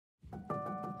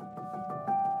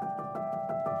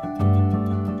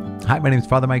Hi, my name is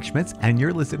Father Mike Schmitz, and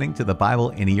you're listening to the Bible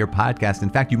in a Year podcast. In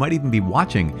fact, you might even be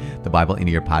watching the Bible in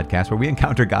a Year podcast, where we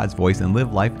encounter God's voice and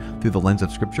live life through the lens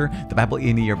of Scripture. The Bible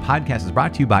in a Year podcast is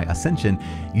brought to you by Ascension.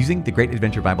 Using the Great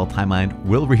Adventure Bible timeline,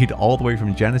 we'll read all the way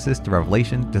from Genesis to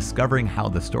Revelation, discovering how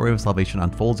the story of salvation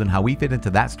unfolds and how we fit into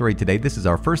that story today. This is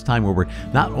our first time where we're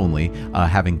not only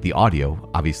having the audio,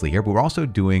 obviously, here, but we're also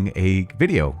doing a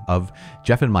video of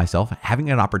Jeff and myself having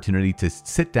an opportunity to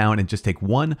sit down and just take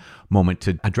one moment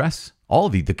to address all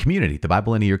of the community, the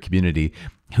Bible in a Year community,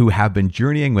 who have been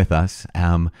journeying with us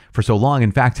for so long.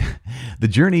 In fact, the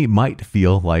journey might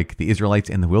feel like the Israelites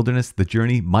in the wilderness. The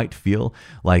journey might feel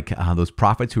like those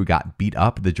prophets who got beat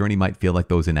up. The journey might feel like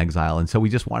those in exile. And so we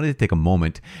just wanted to take a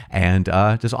moment and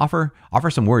just offer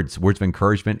some words of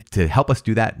encouragement. To help us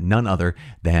do that, none other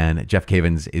than Jeff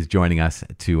Cavins is joining us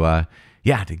to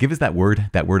give us that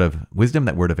word of wisdom,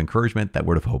 that word of encouragement, that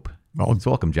word of hope. Well,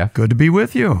 so welcome, Jeff. Good to be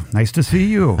with you. Nice to see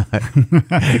you.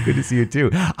 Good to see you too.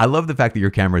 I love the fact that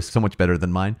your camera is so much better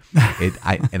than mine.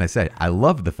 I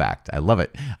love the fact. I love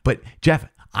it. But Jeff,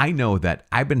 I know that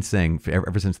I've been saying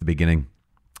ever since the beginning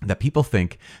that people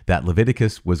think that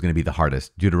Leviticus was going to be the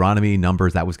hardest. Deuteronomy,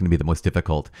 Numbers, that was going to be the most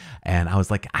difficult. And I was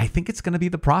like, I think it's going to be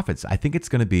the prophets. I think it's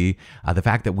going to be the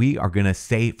fact that we are going to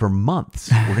say for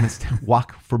months, we're going to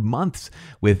walk for months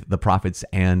with the prophets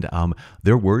and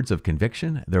their words of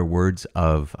conviction, their words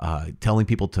of telling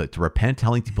people to repent,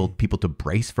 telling people to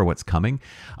brace for what's coming.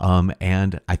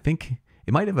 And I think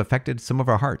it might have affected some of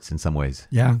our hearts in some ways.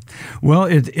 Yeah. Well,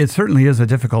 it certainly is a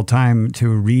difficult time to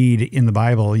read in the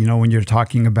Bible, when you're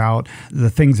talking about the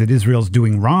things that Israel's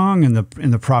doing wrong and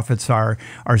the prophets are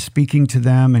speaking to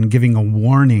them and giving a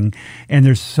warning. And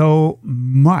there's so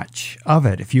much of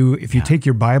it. If you take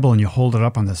your Bible and you hold it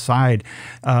up on the side,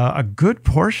 a good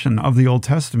portion of the Old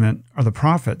Testament are the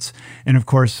prophets. And of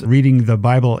course, reading the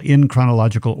Bible in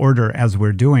chronological order as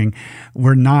we're doing,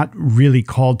 we're not really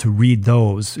called to read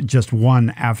those just one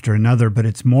after another, but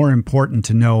it's more important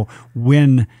to know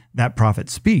when that prophet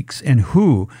speaks and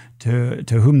who to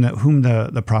whom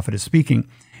the prophet is speaking.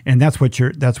 And that's what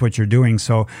you're doing.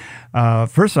 So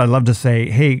first, I'd love to say,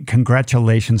 hey,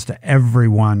 congratulations to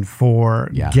everyone for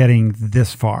getting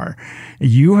this far.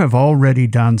 You have already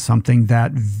done something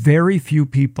that very few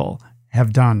people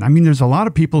have done. I mean, there's a lot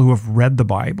of people who have read the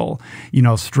Bible,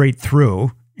 straight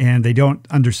through, and they don't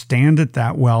understand it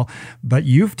that well, but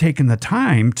you've taken the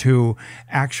time to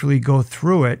actually go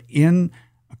through it in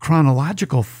a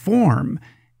chronological form.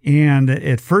 And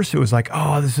at first it was like,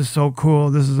 oh, this is so cool,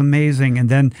 this is amazing. And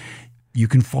then you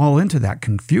can fall into that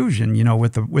confusion,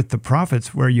 with the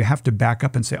prophets, where you have to back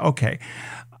up and say, okay,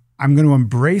 I'm going to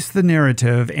embrace the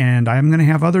narrative, and I'm going to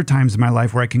have other times in my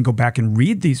life where I can go back and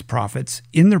read these prophets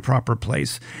in their proper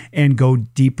place and go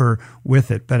deeper with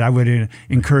it. But I would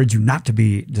encourage you not to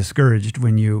be discouraged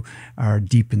when you are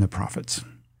deep in the prophets.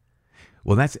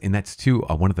 Well, that's too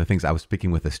one of the things. I was speaking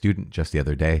with a student just the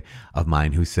other day of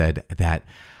mine who said that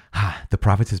the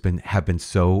prophets have been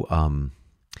so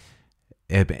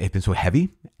it's been so heavy.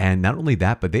 And not only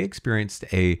that, but they experienced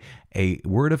a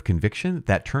word of conviction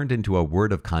that turned into a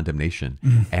word of condemnation.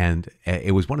 Mm-hmm. And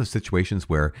it was one of those situations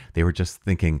where they were just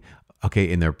thinking, okay,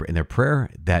 in their prayer,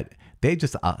 that they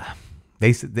just,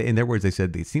 in their words, they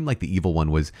said it seemed like the evil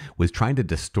one was trying to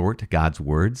distort God's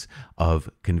words of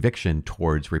conviction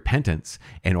towards repentance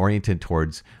and oriented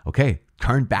towards, okay,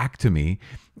 turn back to me,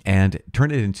 and turn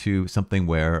it into something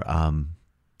where,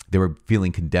 they were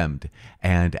feeling condemned.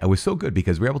 And it was so good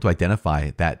because we were able to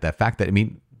identify that fact that,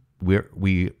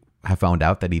 we have found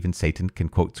out that even Satan can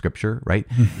quote scripture, right?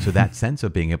 So that sense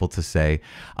of being able to say,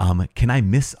 can I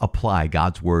misapply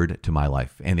God's word to my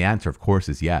life? And the answer, of course,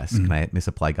 is yes. Mm-hmm. Can I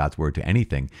misapply God's word to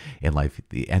anything in life?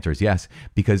 The answer is yes,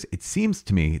 because it seems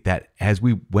to me that as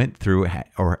we went through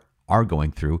or are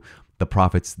going through the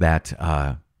prophets, that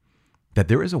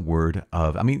there is a word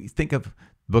of, think of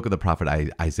book of the prophet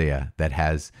Isaiah that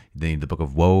has the book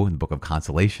of woe and the book of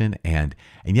consolation, and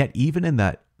yet even in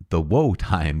the woe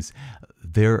times,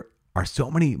 there are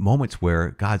so many moments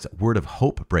where God's word of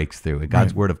hope breaks through, and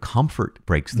God's word of comfort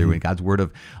breaks through, and God's word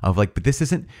of like, but this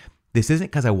isn't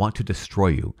because I want to destroy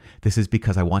you. This is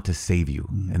because I want to save you,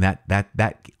 and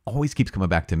that always keeps coming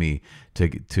back to me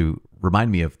to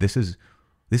remind me of this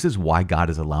is why God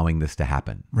is allowing this to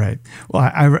happen. Right.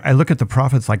 Well, I look at the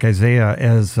prophets like Isaiah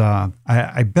as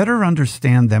I better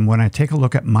understand them when I take a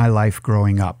look at my life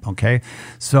growing up, okay?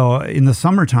 So in the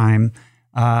summertime,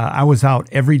 I was out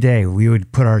every day. We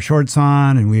would put our shorts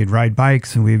on and we'd ride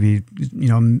bikes and we'd be,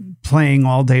 playing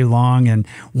all day long and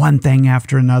one thing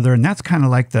after another. And that's kind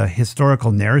of like the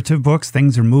historical narrative books.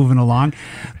 Things are moving along.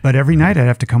 But every night I'd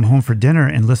have to come home for dinner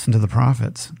and listen to the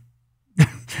prophets.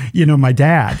 my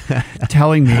dad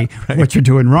telling me what you're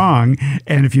doing wrong.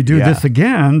 And if you do this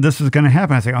again, this is going to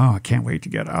happen. I say, oh, I can't wait to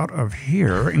get out of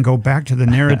here and go back to the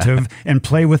narrative and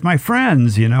play with my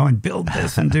friends, and build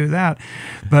this and do that.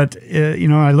 But,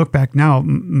 I look back now,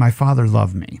 my father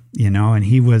loved me, and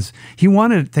he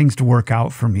wanted things to work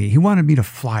out for me. He wanted me to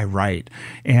fly right.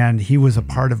 And he was a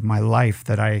part of my life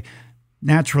that I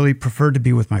naturally preferred to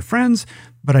be with my friends,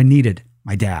 but I needed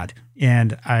my dad.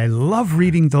 And I love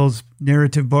reading those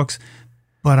narrative books,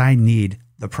 but I need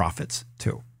the prophets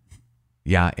too.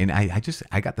 Yeah. And I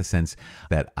got the sense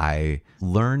that I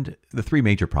learned the three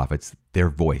major prophets, their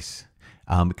voice.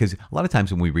 Because a lot of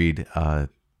times when we read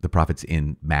the prophets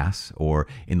in Mass or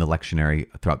in the lectionary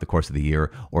throughout the course of the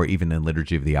year, or even in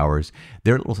Liturgy of the Hours,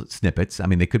 they're little snippets. I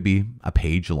mean, they could be a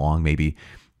page long maybe,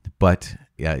 but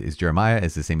is Jeremiah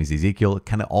is the same as Ezekiel. It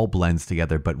kind of all blends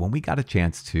together. But when we got a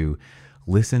chance to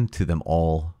listen to them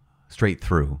all straight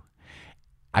through,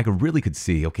 I could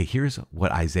see, okay, here's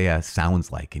what Isaiah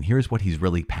sounds like, and here's what he's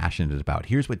really passionate about.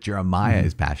 Here's what Jeremiah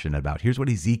is passionate about. Here's what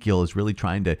Ezekiel is really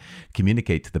trying to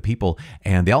communicate to the people.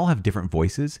 And they all have different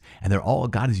voices, and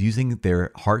God is using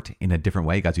their heart in a different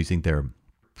way. God's using their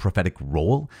prophetic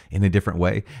role in a different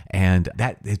way. And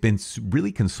that has been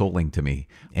really consoling to me.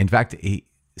 In fact,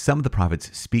 some of the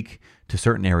prophets speak to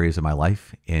certain areas of my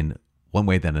life in one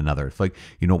way than another. It's like,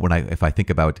 if I think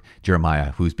about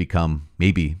Jeremiah, who's become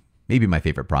maybe my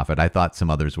favorite prophet. I thought some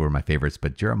others were my favorites,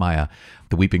 but Jeremiah,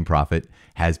 the weeping prophet,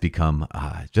 has become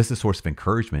just a source of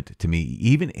encouragement to me,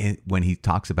 even when he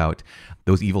talks about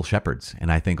those evil shepherds.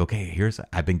 And I think, okay,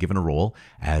 I've been given a role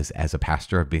as a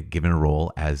pastor. I've been given a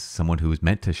role as someone who is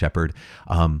meant to shepherd.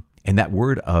 And that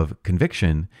word of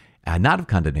conviction, not of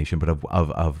condemnation, but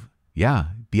of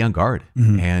be on guard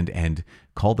and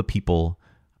call the people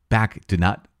back. Do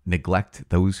not neglect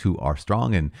those who are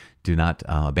strong, and do not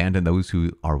abandon those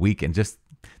who are weak. And just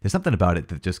there's something about it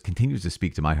that just continues to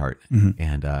speak to my heart.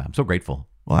 And I'm so grateful.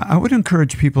 Well, I would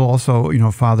encourage people also,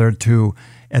 Father, to,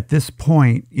 at this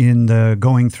point in the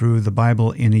going through the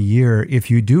Bible in a year, if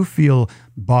you do feel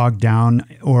bogged down,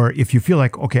 or if you feel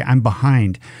like, okay, I'm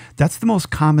behind, that's the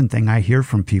most common thing I hear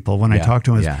from people when I talk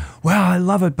to them is, well, I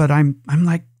love it, but I'm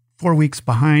like 4 weeks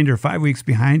behind or 5 weeks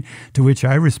behind, to which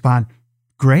I respond,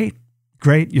 great.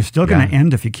 You're still going to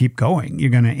end if you keep going. You're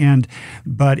going to end,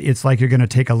 but it's like you're going to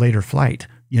take a later flight.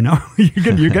 You're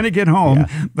going to get home,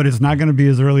 but it's not going to be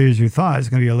as early as you thought. It's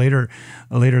going to be a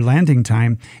later landing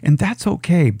time, and that's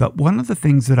okay. But one of the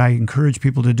things that I encourage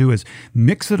people to do is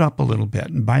mix it up a little bit,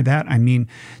 and by that I mean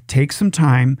take some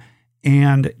time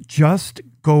and just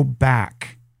go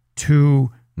back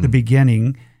to the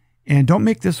beginning, and don't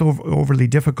make this overly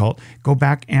difficult. Go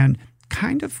back and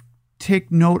kind of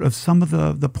take note of some of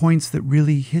the points that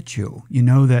really hit you,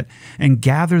 and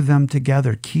gather them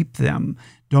together, keep them.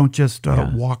 Don't just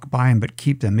walk by them, but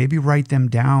keep them. Maybe write them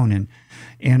down.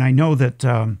 And I know that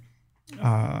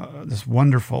this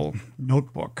wonderful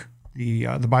notebook,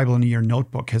 the Bible in a Year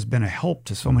notebook, has been a help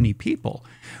to so many people,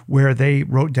 where they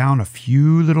wrote down a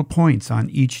few little points on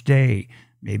each day.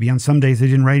 Maybe on some days they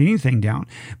didn't write anything down,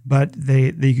 but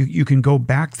you can go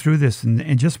back through this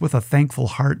and just with a thankful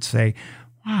heart say,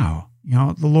 wow,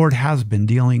 the Lord has been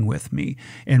dealing with me,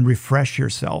 and refresh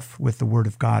yourself with the Word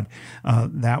of God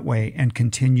that way, and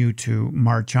continue to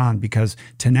march on, because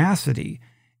tenacity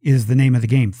is the name of the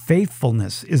game.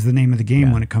 Faithfulness is the name of the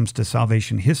game when it comes to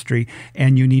salvation history,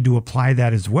 and you need to apply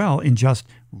that as well in just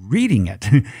reading it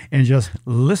and just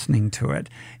listening to it.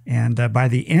 And by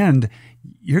the end,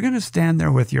 you're going to stand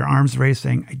there with your arms raised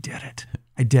saying, I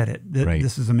did it.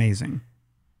 This is amazing.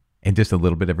 And just a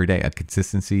little bit every day. A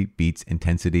consistency beats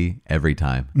intensity every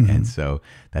time. And so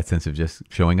that sense of just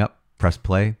showing up, press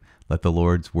play, let the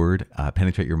Lord's word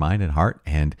penetrate your mind and heart,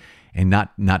 and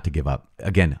not to give up.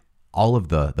 Again, all of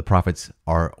the prophets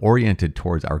are oriented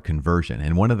towards our conversion.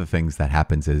 And one of the things that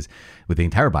happens is with the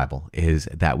entire Bible is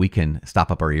that we can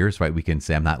stop up our ears, right? We can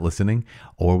say, I'm not listening,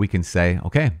 or we can say,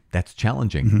 okay, that's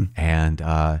challenging and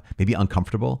maybe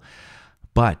uncomfortable,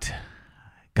 but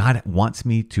God wants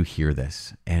me to hear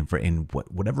this, and for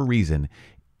whatever reason,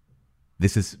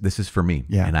 this is for me,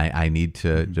 and I need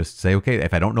to just say, okay,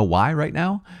 if I don't know why right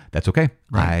now, that's okay.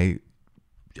 Right.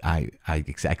 I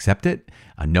accept it,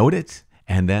 I note it,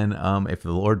 and then if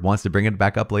the Lord wants to bring it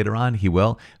back up later on, He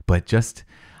will. But just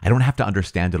I don't have to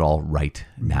understand it all right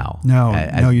now. No,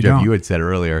 you Jeff, don't. You had said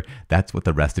earlier, that's what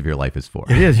the rest of your life is for.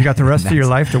 It is. You got the rest of your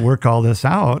life to work all this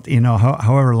out,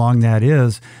 however long that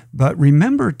is. But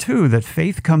remember, too, that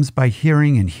faith comes by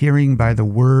hearing, and hearing by the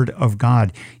Word of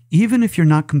God. Even if you're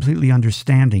not completely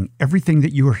understanding everything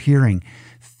that you are hearing,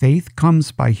 Faith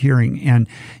comes by hearing,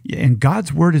 and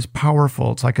God's word is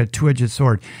powerful. It's like a two-edged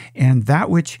sword. And that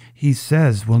which he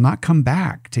says will not come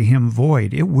back to him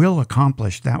void. It will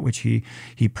accomplish that which he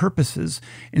purposes.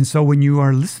 And so when you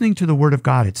are listening to the word of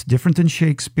God, it's different than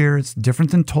Shakespeare. It's different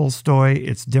than Tolstoy.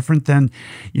 It's different than,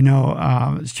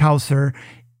 Chaucer.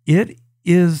 It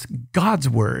is God's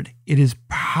word. It is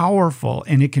powerful,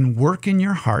 and it can work in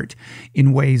your heart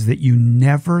in ways that you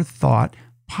never thought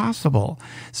possible.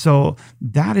 So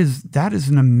that is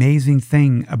an amazing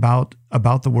thing about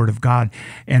the Word of God.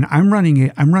 And I'm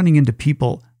running into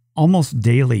people almost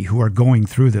daily who are going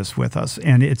through this with us,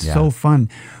 and it's so fun.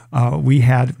 We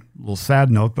had, a little sad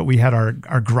note, but we had our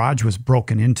garage was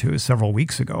broken into several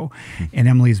weeks ago, and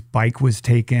Emily's bike was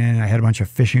taken. I had a bunch of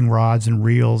fishing rods and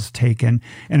reels taken,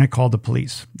 and I called the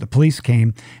police. The police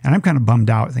came, and I'm kind of bummed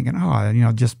out, thinking,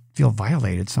 just feel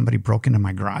violated. Somebody broke into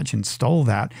my garage and stole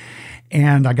that.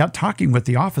 And I got talking with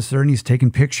the officer, and he's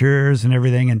taking pictures and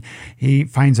everything, and he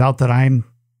finds out that I'm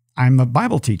a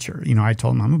Bible teacher. I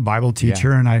told him I'm a Bible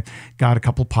teacher, and I got a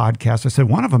couple podcasts. I said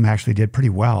one of them actually did pretty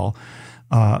well,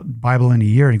 Bible in a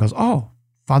year. And he goes, "Oh,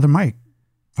 Father Mike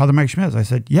Schmitz." I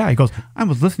said, "Yeah." He goes, "I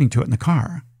was listening to it in the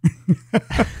car."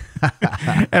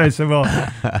 And I said, "Well,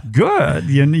 good,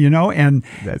 and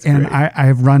That's and great.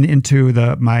 I've run into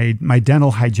my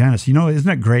dental hygienist. Isn't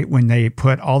it great when they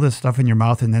put all this stuff in your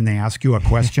mouth and then they ask you a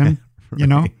question?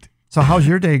 Right. So how's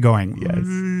your day going? Yes.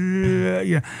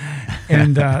 Yeah.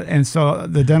 And so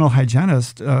the dental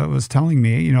hygienist was telling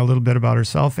me, a little bit about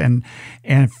herself, and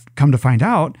come to find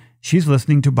out, she's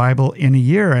listening to Bible in a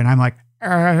year, and I'm like,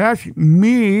 "That's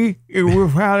me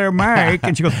with Father Mike."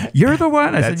 And she goes, "You're the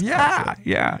one?" I said, "Yeah,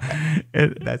 yeah."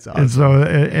 That's awesome. And so,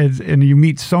 and you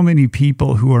meet so many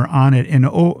people who are on it, and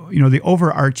the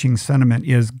overarching sentiment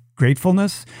is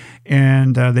gratefulness,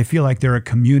 and they feel like they're a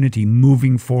community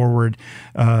moving forward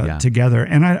together.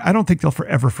 And I don't think they'll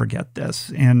forever forget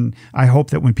this. And I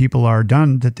hope that when people are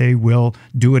done, that they will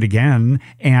do it again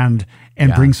and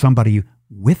bring somebody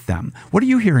with them. What are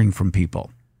you hearing from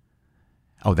people?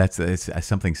 Oh, it's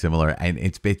something similar. And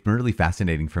it's been really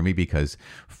fascinating for me because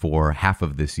for half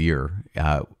of this year,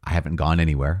 I haven't gone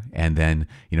anywhere. And then,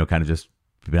 kind of just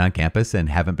been on campus and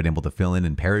haven't been able to fill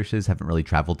in parishes, haven't really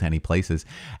traveled to any places.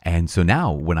 And so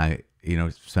now when I,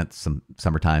 spent some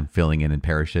summertime filling in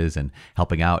parishes and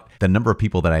helping out, the number of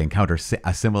people that I encounter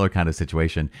a similar kind of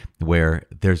situation where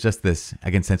there's just this,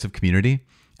 again, sense of community,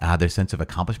 there's sense of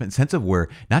accomplishment, sense of where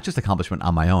not just accomplishment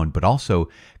on my own, but also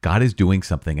God is doing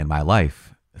something in my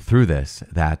life through this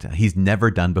that he's never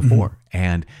done before. Mm-hmm.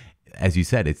 And as you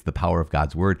said, it's the power of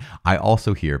God's word. I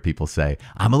also hear people say,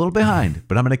 "I'm a little behind,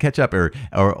 but I'm going to catch up," or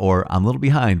 "I'm a little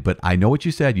behind, but I know what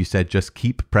you said. You said just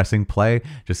keep pressing play,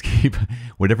 just keep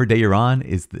whatever day you're on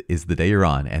is the day you're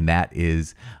on," and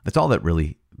that's all that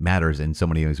really matters in so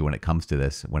many ways when it comes to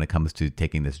this. When it comes to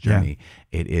taking this journey,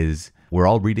 it is we're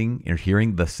all reading or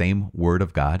hearing the same word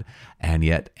of God, and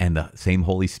the same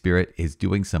Holy Spirit is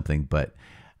doing something, but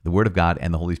the Word of God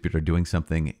and the Holy Spirit are doing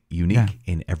something unique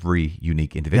in every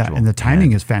unique individual. Yeah, and the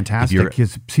timing is fantastic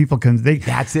because people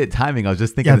that's it, timing. I was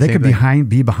just thinking they could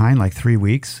be behind like 3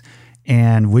 weeks,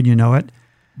 and wouldn't you know it,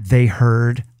 they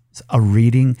heard a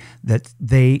reading that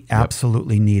they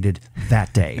absolutely needed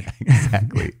that day.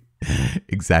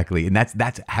 Exactly. And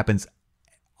that happens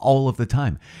all of the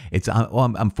time. It's,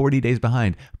 I'm 40 days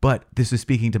behind, but this is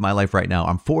speaking to my life right now.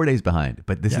 I'm 4 days behind,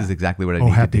 but this is exactly what I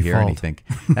needed to hear. Fault. And you think,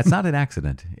 that's not an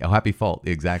accident. Oh, happy fault.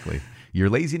 Exactly.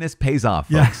 Your laziness pays off,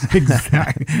 folks.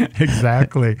 Yeah,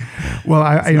 exactly. Well,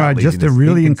 I just to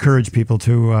really encourage people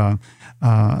to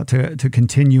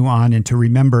continue on and to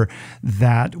remember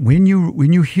that when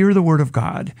you hear the word of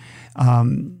God,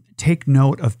 take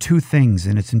note of two things,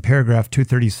 and it's in paragraph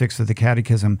 236 of the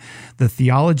Catechism. The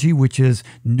theology, which is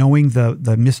knowing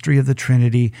the mystery of the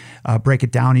Trinity, break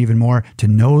it down even more, to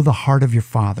know the heart of your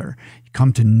Father. You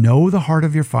come to know the heart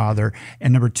of your Father.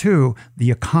 And number two, the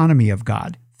economy of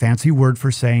God. Fancy word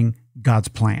for saying God's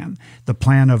plan, the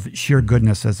plan of sheer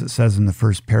goodness, as it says in the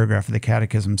first paragraph of the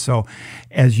Catechism. So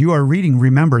as you are reading,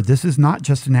 remember, this is not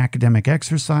just an academic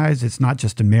exercise. It's not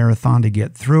just a marathon to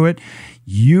get through it.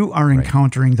 You are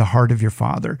encountering the heart of your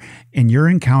Father, and you're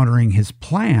encountering his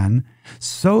plan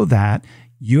so that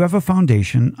you have a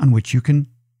foundation on which you can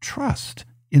trust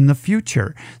in the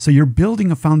future. So you're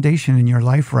building a foundation in your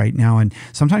life right now, and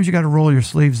sometimes you got to roll your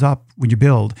sleeves up when you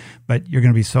build, but you're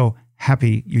going to be so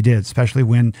happy you did, especially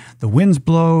when the winds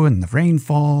blow and the rain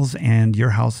falls and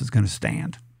your house is going to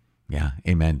stand. Yeah.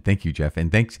 Amen. Thank you, Jeff.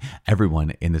 And thanks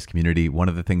everyone in this community. One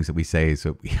of the things that we say is,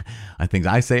 things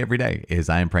I say every day is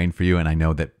I am praying for you. And I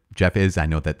know that Jeff is, I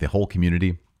know that the whole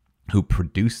community who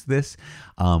produced this.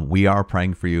 We are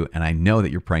praying for you, and I know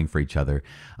that you're praying for each other.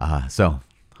 So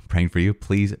I'm praying for you.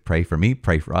 Please pray for me.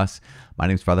 Pray for us. My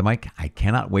name is Father Mike. I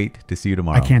cannot wait to see you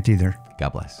tomorrow. I can't either. God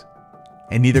bless.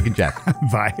 And neither can Jack.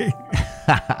 Bye.